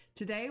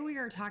Today we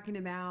are talking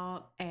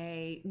about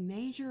a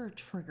major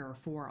trigger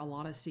for a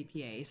lot of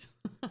CPAs.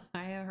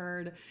 I have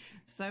heard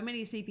so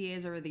many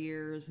CPAs over the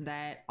years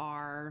that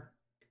are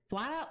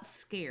flat out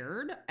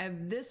scared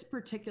of this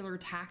particular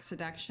tax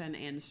deduction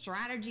and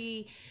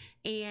strategy.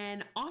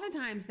 And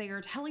oftentimes they are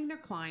telling their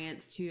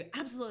clients to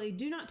absolutely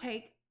do not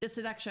take this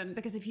deduction,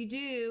 because if you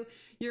do,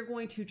 you're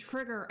going to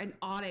trigger an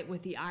audit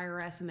with the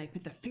IRS, and they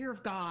put the fear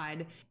of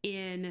God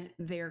in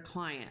their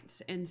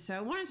clients. And so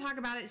I want to talk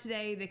about it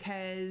today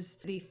because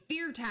the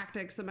fear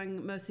tactics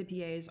among most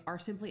CPAs are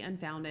simply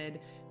unfounded.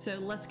 So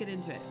let's get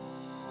into it.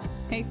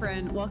 Hey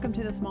friend, welcome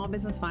to the Small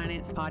Business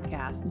Finance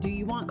Podcast. Do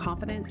you want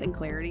confidence and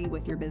clarity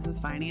with your business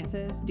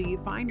finances? Do you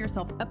find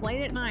yourself up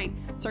late at night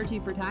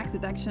searching for tax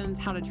deductions,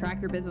 how to track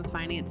your business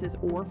finances,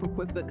 or for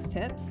QuickBooks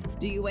tips?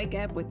 Do you wake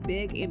up with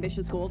big,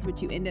 ambitious goals,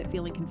 but you end up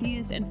feeling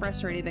confused and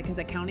frustrated because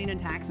accounting and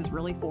tax is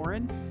really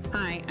foreign?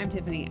 Hi, I'm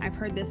Tiffany. I've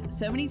heard this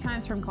so many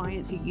times from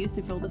clients who used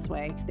to feel this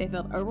way. They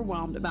felt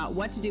overwhelmed about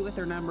what to do with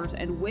their numbers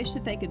and wish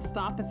that they could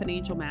stop the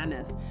financial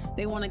madness.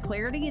 They wanted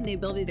clarity and the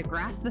ability to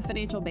grasp the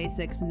financial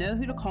basics, know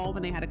who to call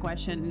when they had a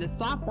question, and to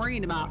stop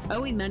worrying about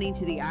owing money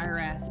to the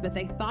IRS, but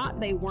they thought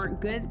they weren't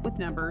good with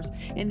numbers,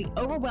 and the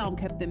overwhelm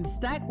kept them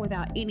stuck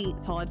without any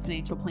solid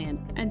financial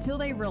plan until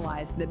they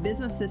realized that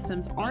business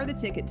systems are the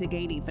ticket to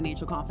gaining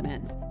financial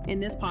confidence. In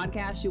this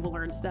podcast, you will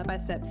learn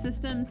step-by-step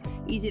systems,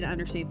 easy to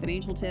understand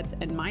financial tips,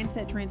 and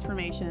mindset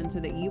transformation so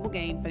that you will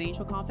gain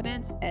financial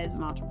confidence as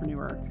an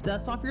entrepreneur.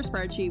 Dust off your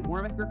spreadsheet,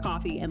 warm up your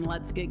coffee, and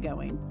let's get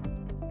going.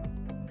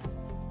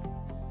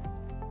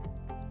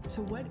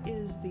 So what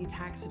is the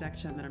tax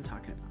deduction that I'm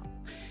talking about?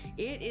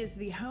 It is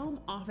the home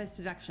office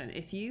deduction.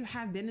 If you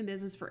have been in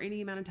business for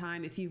any amount of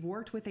time, if you've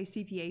worked with a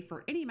CPA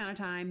for any amount of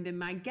time, then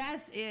my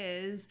guess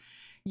is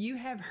you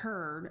have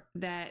heard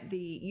that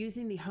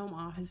using the home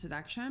office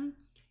deduction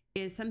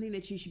is something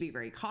that you should be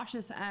very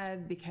cautious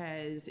of,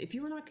 because if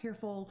you are not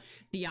careful,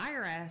 the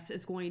IRS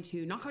is going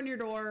to knock on your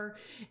door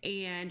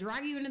and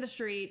drag you into the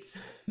streets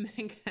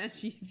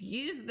because you've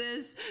used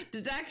this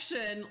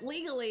deduction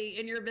legally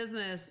in your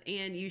business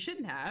and you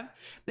shouldn't have,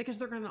 because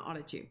they're going to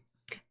audit you.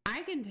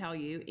 I can tell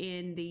you,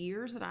 in the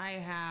years that I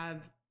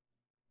have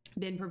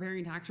been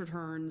preparing tax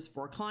returns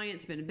for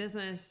clients, been in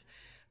business,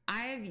 I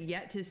have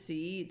yet to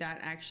see that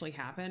actually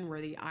happen, where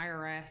the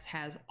IRS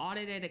has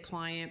audited a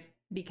client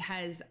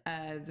because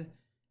of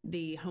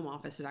the home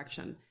office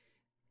deduction.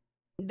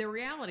 The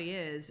reality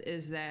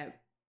is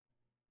that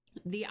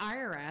the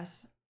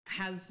IRS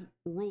has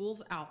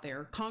rules out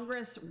there.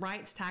 Congress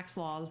writes tax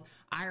laws,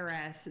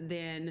 IRS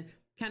then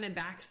kind of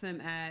backs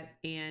them up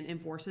and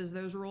enforces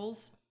those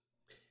rules.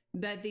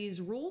 But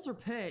these rules are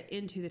put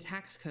into the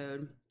tax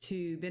code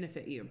to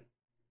benefit you.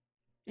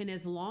 And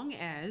as long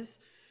as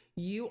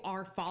you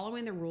are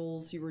following the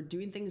rules, you are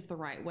doing things the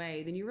right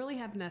way, then you really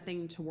have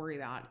nothing to worry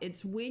about.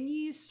 It's when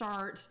you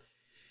start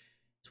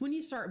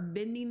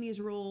bending these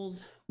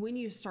rules, when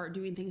you start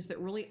doing things that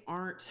really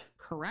aren't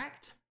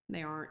correct,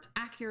 they aren't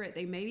accurate,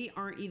 they maybe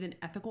aren't even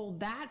ethical,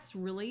 that's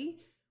really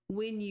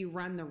when you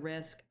run the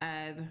risk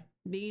of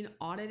being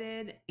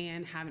audited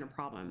and having a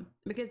problem.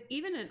 Because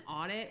even an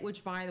audit,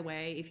 which by the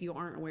way, if you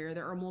aren't aware,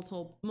 there are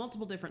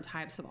multiple different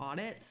types of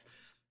audits.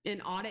 An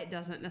audit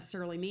doesn't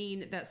necessarily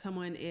mean that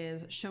someone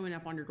is showing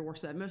up on your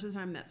doorstep. Most of the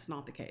time, that's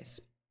not the case.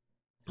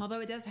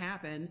 Although it does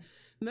happen,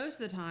 most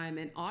of the time,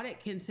 an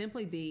audit can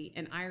simply be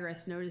an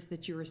IRS notice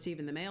that you receive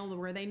in the mail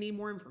where they need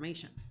more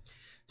information.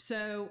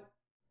 So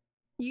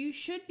you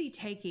should be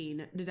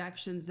taking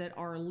deductions that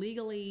are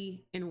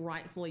legally and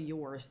rightfully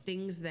yours,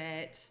 things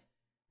that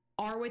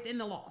are within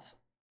the laws.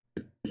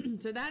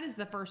 So that is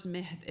the first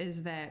myth,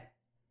 is that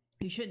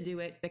you shouldn't do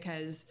it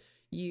because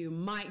you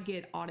might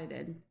get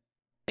audited.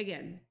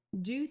 Again,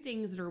 do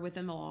things that are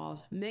within the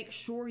laws. Make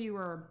sure you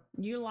are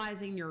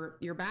utilizing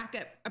your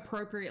backup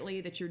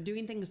appropriately, that you're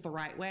doing things the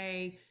right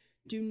way.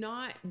 Do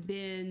not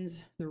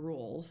bend the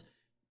rules.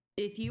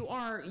 If you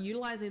are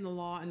utilizing the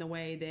law in the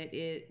way that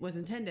it was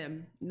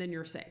intended, then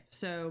you're safe.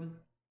 So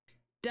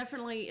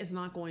definitely is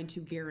not going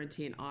to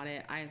guarantee an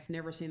audit. I have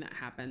never seen that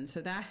happen.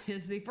 So that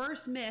is the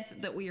first myth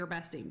that we are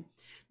busting.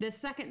 The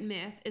second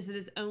myth is that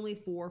it's only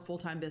for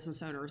full-time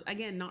business owners.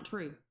 Again, not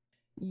true.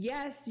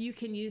 Yes, you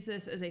can use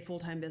this as a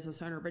full-time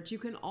business owner, but you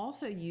can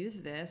also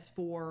use this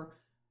for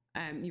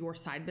your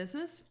side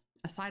business,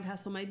 a side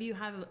hustle. Maybe you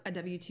have a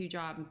W-2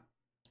 job,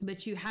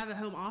 but you have a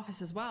home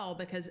office as well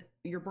because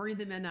you're burning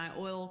the midnight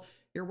oil.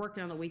 You're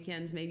working on the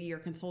weekends. Maybe you're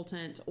a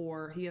consultant,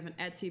 or you have an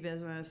Etsy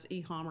business,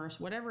 e-commerce,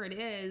 whatever it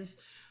is.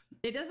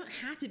 It doesn't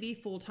have to be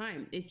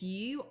full-time. If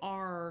you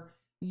are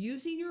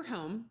using your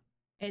home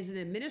as an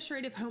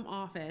administrative home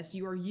office,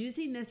 you are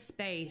using this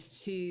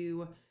space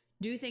to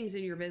do things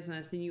in your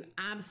business, then you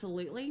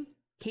absolutely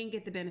can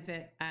get the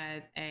benefit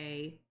of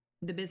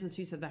the business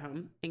use of the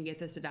home and get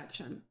this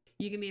deduction.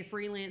 You can be a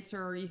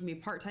freelancer, you can be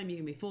part-time, you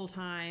can be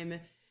full-time.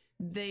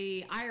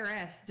 The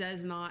IRS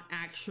does not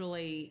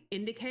actually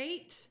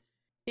indicate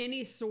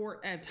any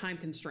sort of time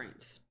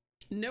constraints.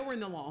 Nowhere in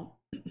the law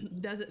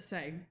does it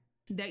say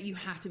that you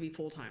have to be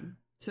full-time.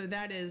 So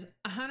that is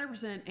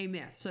 100% a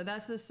myth. So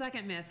that's the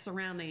second myth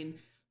surrounding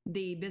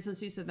the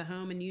business use of the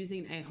home and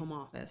using a home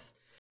office.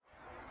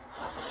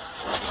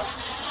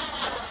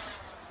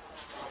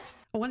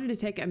 I wanted to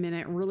take a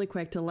minute really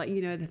quick to let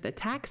you know that the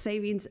Tax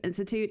Savings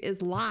Institute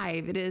is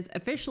live. It is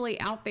officially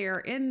out there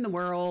in the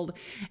world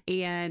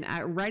and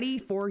ready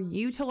for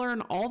you to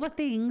learn all the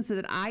things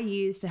that I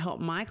use to help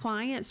my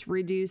clients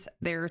reduce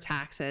their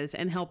taxes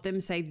and help them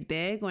save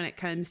big when it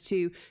comes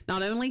to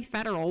not only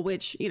federal,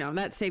 which,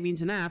 that's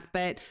savings enough,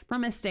 but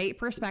from a state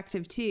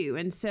perspective too.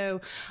 And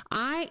so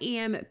I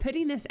am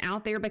putting this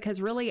out there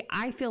because really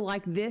I feel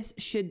like this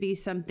should be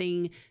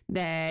something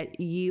that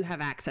you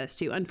have access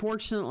to.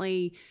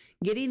 Unfortunately,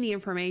 getting the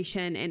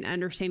information and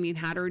understanding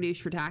how to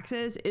reduce your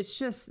taxes, it's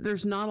just,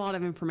 there's not a lot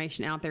of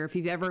information out there. If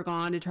you've ever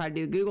gone to try to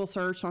do a Google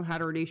search on how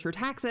to reduce your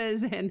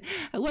taxes and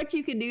what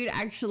you can do to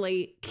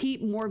actually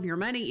keep more of your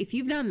money, if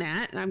you've done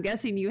that, and I'm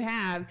guessing you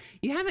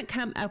haven't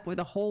come up with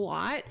a whole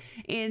lot.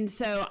 And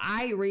so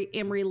I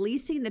am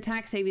releasing the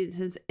Tax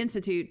Savings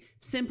Institute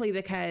simply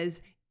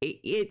because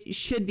it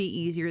should be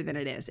easier than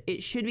it is.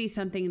 It should be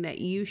something that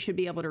you should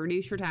be able to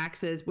reduce your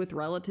taxes with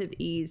relative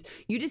ease.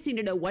 You just need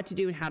to know what to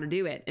do and how to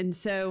do it. And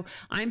so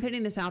I'm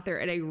putting this out there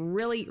at a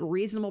really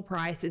reasonable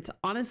price. It's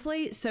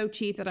honestly so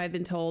cheap that I've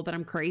been told that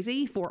I'm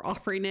crazy for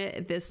offering it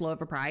at this low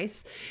of a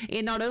price.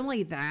 And not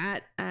only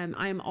that,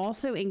 I'm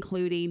also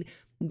including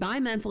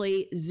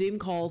bi-monthly Zoom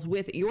calls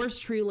with yours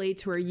truly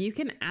to where you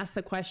can ask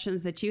the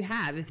questions that you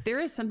have. If there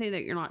is something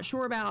that you're not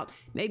sure about,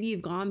 maybe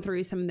you've gone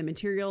through some of the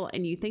material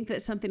and you think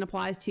that something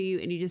applies to you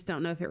and you just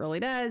don't know if it really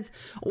does,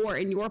 or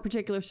in your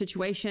particular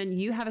situation,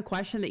 you have a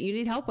question that you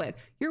need help with,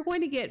 you're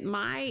going to get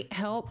my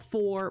help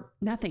for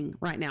nothing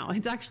right now.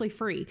 It's actually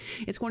free.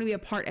 It's going to be a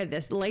part of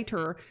this.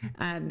 Later,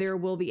 there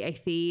will be a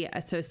fee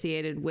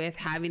associated with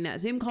having that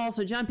Zoom call.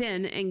 So jump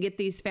in and get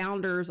these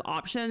founders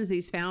options,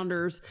 these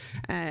founders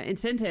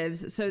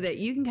incentives, so that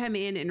you can come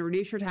in and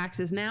reduce your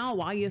taxes now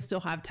while you still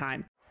have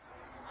time.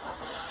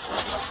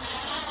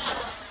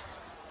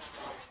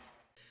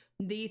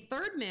 The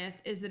third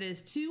myth is that it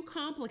is too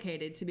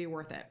complicated to be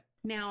worth it.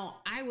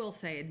 Now, I will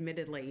say,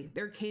 admittedly,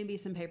 there can be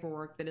some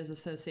paperwork that is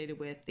associated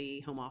with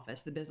the home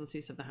office, the business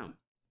use of the home.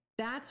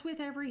 That's with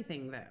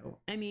everything, though.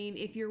 I mean,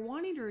 if you're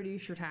wanting to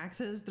reduce your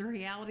taxes, the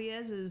reality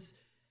is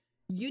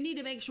you need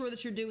to make sure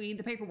that you're doing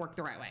the paperwork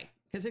the right way.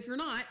 Because if you're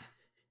not,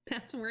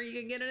 that's where you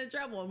can get into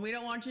trouble, and we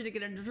don't want you to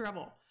get into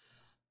trouble.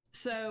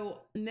 So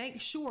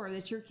make sure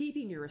that you're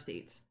keeping your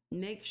receipts.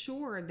 Make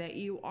sure that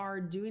you are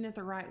doing it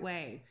the right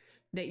way,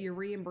 that you're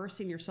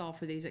reimbursing yourself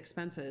for these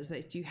expenses,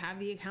 that you have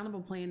the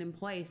accountable plan in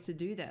place to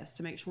do this,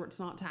 to make sure it's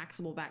not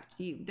taxable back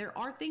to you. There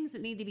are things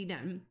that need to be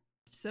done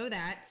so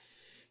that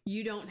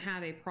you don't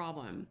have a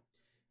problem.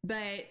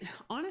 But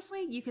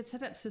honestly, you could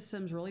set up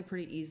systems really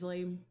pretty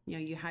easily.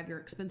 You have your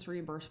expense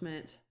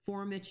reimbursement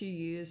form that you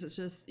use. It's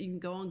just, you can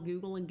go on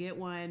Google and get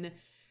one,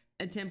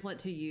 a template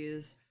to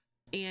use.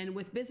 And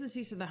with business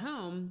use of the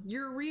home,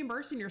 you're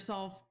reimbursing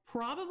yourself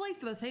probably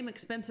for the same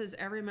expenses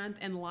every month,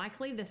 and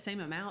likely the same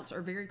amounts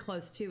or very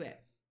close to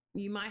it.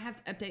 You might have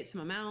to update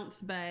some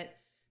amounts, but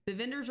the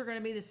vendors are going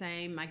to be the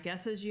same. My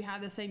guess is you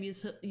have the same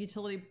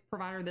utility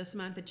provider this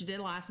month that you did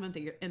last month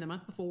and the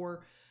month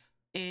before.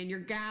 And your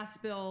gas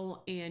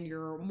bill and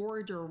your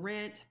mortgage or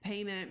rent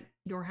payment,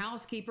 your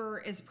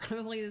housekeeper is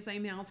probably the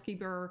same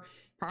housekeeper,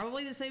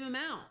 probably the same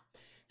amount.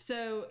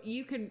 So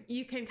you can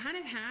kind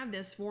of have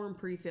this form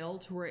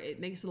pre-filled to where it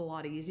makes it a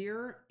lot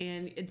easier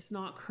and it's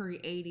not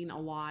creating a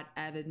lot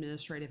of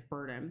administrative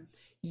burden.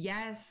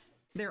 Yes,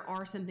 there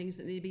are some things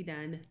that need to be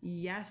done.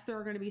 Yes, there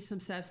are going to be some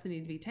steps that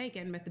need to be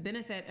taken, but the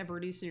benefit of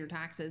reducing your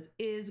taxes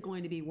is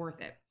going to be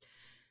worth it.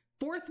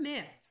 Fourth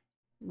myth,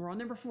 we're on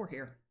number 4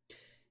 here.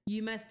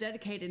 You must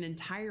dedicate an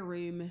entire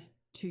room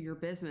to your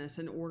business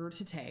in order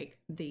to take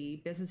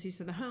the business use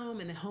of the home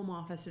and the home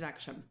office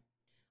deduction.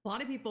 A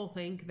lot of people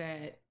think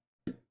that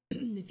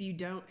if you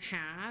don't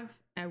have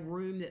a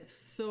room that's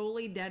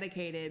solely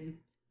dedicated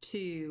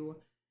to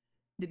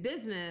the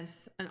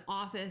business, an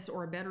office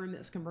or a bedroom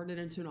that's converted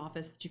into an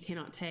office, that you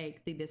cannot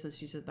take the business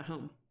use of the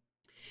home.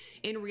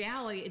 In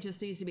reality, it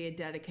just needs to be a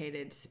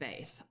dedicated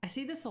space. I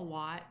see this a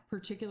lot,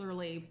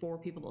 particularly for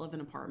people that live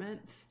in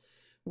apartments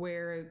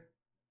where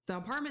the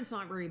apartment's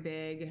not very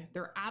big.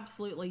 They're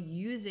absolutely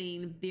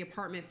using the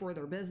apartment for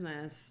their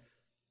business,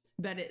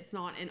 but it's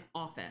not an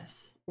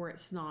office or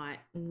it's not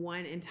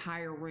one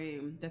entire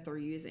room that they're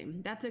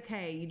using. That's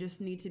okay.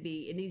 It needs to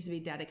be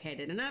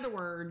dedicated. In other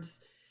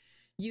words,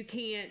 you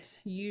can't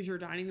use your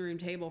dining room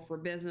table for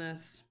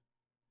business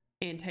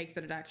and take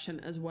the deduction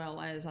as well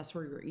as that's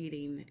where you're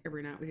eating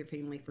every night with your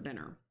family for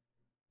dinner.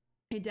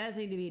 It does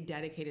need to be a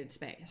dedicated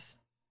space.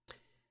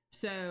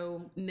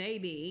 So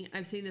maybe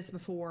I've seen this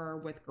before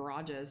with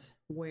garages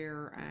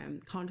where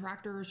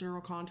contractors,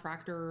 general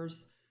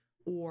contractors,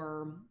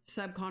 or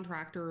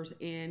subcontractors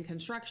in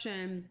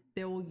construction,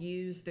 they will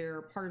use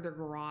their part of their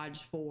garage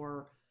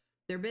for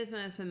their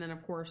business. And then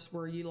of course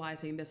we're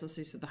utilizing business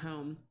use of the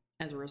home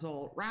as a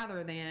result,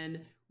 rather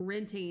than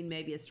renting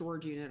maybe a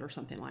storage unit or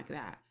something like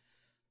that.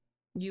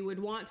 You would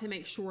want to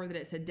make sure that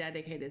it's a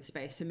dedicated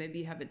space. So maybe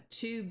you have a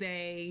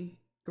 2-bay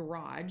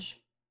garage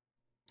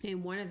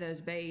And one of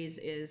those bays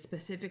is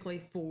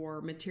specifically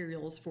for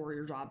materials for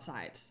your job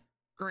sites.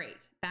 Great.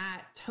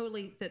 That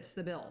totally fits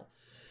the bill.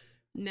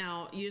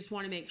 Now, you just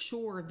want to make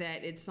sure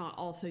that it's not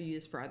also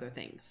used for other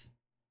things.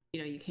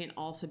 You can't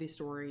also be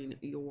storing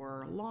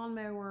your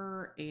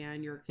lawnmower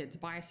and your kids'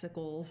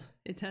 bicycles.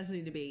 It does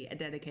need to be a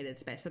dedicated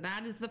space. So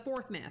that is the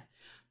fourth myth.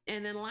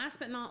 And then last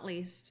but not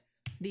least,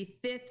 the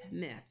fifth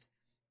myth,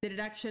 the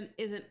deduction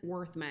isn't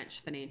worth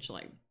much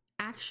financially.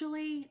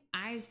 Actually,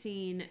 I've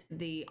seen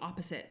the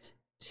opposite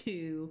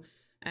to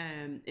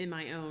in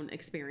my own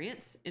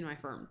experience in my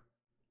firm.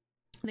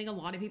 I think a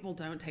lot of people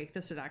don't take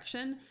this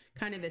deduction,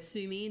 kind of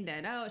assuming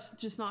that, oh, it's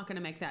just not going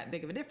to make that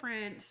big of a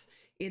difference.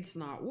 It's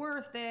not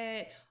worth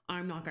it.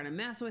 I'm not going to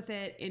mess with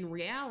it. In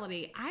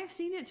reality, I've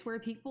seen it to where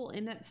people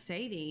end up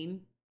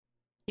saving,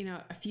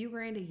 a few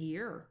grand a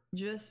year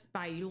just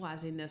by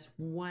utilizing this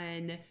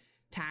one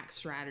tax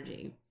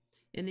strategy.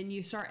 And then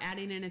you start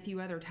adding in a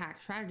few other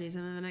tax strategies.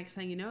 And then the next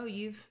thing you know,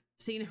 you've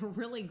seen a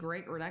really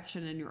great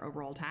reduction in your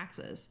overall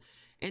taxes.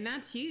 And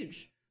that's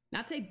huge.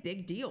 That's a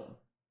big deal.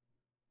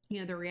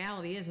 The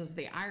reality is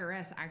the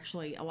IRS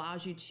actually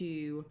allows you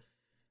to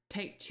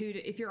take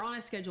if you're on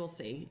a Schedule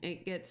C,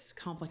 it gets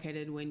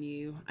complicated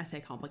I say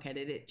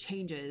complicated, it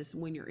changes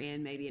when you're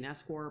in maybe an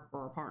S Corp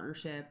or a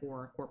partnership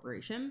or a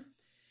corporation.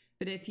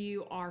 But if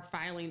you are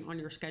filing on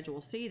your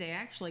Schedule C, they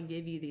actually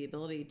give you the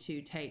ability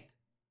to take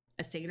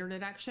a standard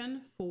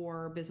deduction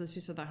for business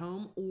use of the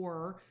home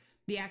or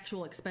the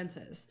actual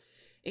expenses.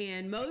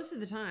 And most of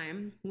the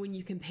time, when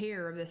you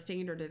compare the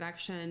standard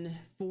deduction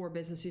for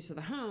business use of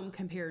the home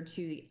compared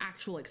to the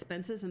actual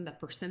expenses and the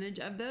percentage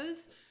of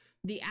those,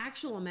 the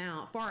actual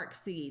amount far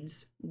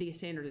exceeds the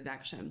standard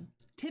deduction.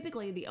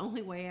 Typically, the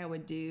only way I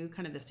would do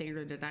kind of the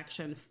standard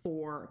deduction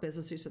for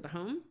business use of the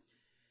home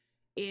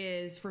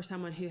is for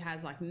someone who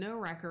has no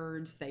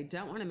records, they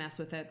don't want to mess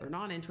with it, they're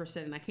not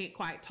interested, and I can't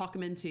quite talk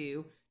them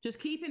into just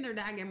keeping their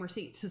daggum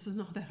receipts. This is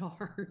not that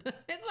hard.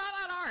 It's not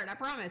that hard, I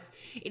promise.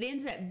 It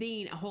ends up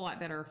being a whole lot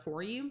better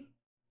for you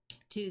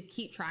to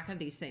keep track of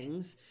these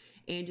things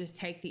and just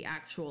take the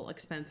actual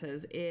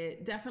expenses.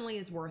 It definitely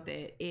is worth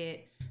it.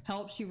 It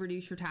helps you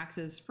reduce your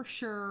taxes for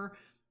sure.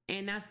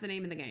 And that's the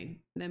name of the game.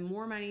 The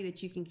more money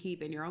that you can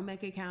keep in your own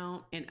bank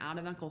account and out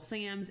of Uncle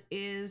Sam's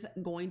is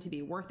going to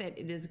be worth it.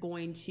 It is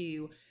going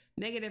to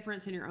make a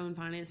difference in your own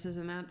finances.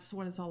 And that's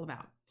what it's all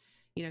about.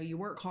 You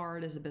work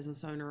hard as a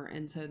business owner.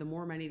 And so the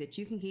more money that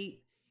you can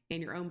keep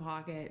in your own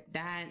pocket,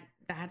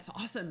 that's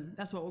awesome.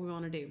 That's what we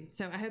want to do.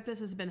 So I hope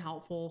this has been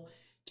helpful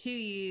to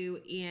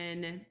you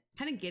in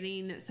kind of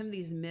getting some of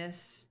these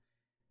myths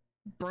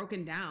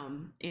broken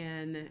down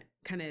and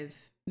kind of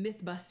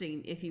myth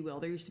busting, if you will.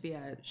 There used to be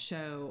a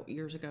show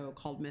years ago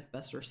called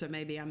Mythbuster. So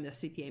maybe I'm the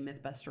CPA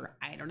Mythbuster.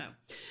 I don't know.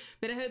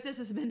 But I hope this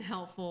has been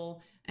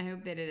helpful. I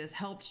hope that it has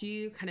helped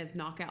you kind of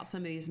knock out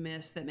some of these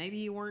myths that maybe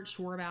you weren't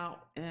sure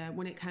about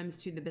when it comes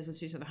to the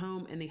business use of the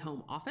home and the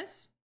home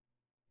office.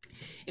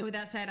 And with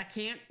that said, I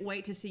can't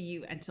wait to see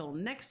you until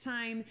next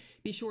time.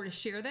 Be sure to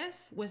share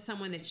this with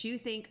someone that you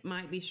think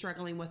might be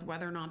struggling with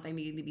whether or not they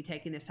need to be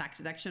taking this tax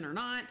deduction or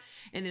not.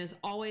 And then as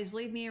always,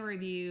 leave me a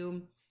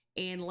review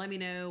and let me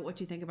know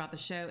what you think about the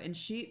show and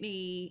shoot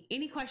me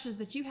any questions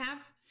that you have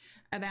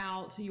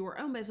about your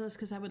own business,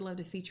 because I would love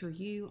to feature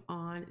you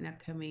on an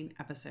upcoming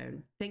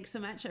episode. Thanks so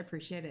much. I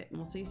appreciate it. And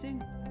we'll see you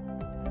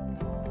soon.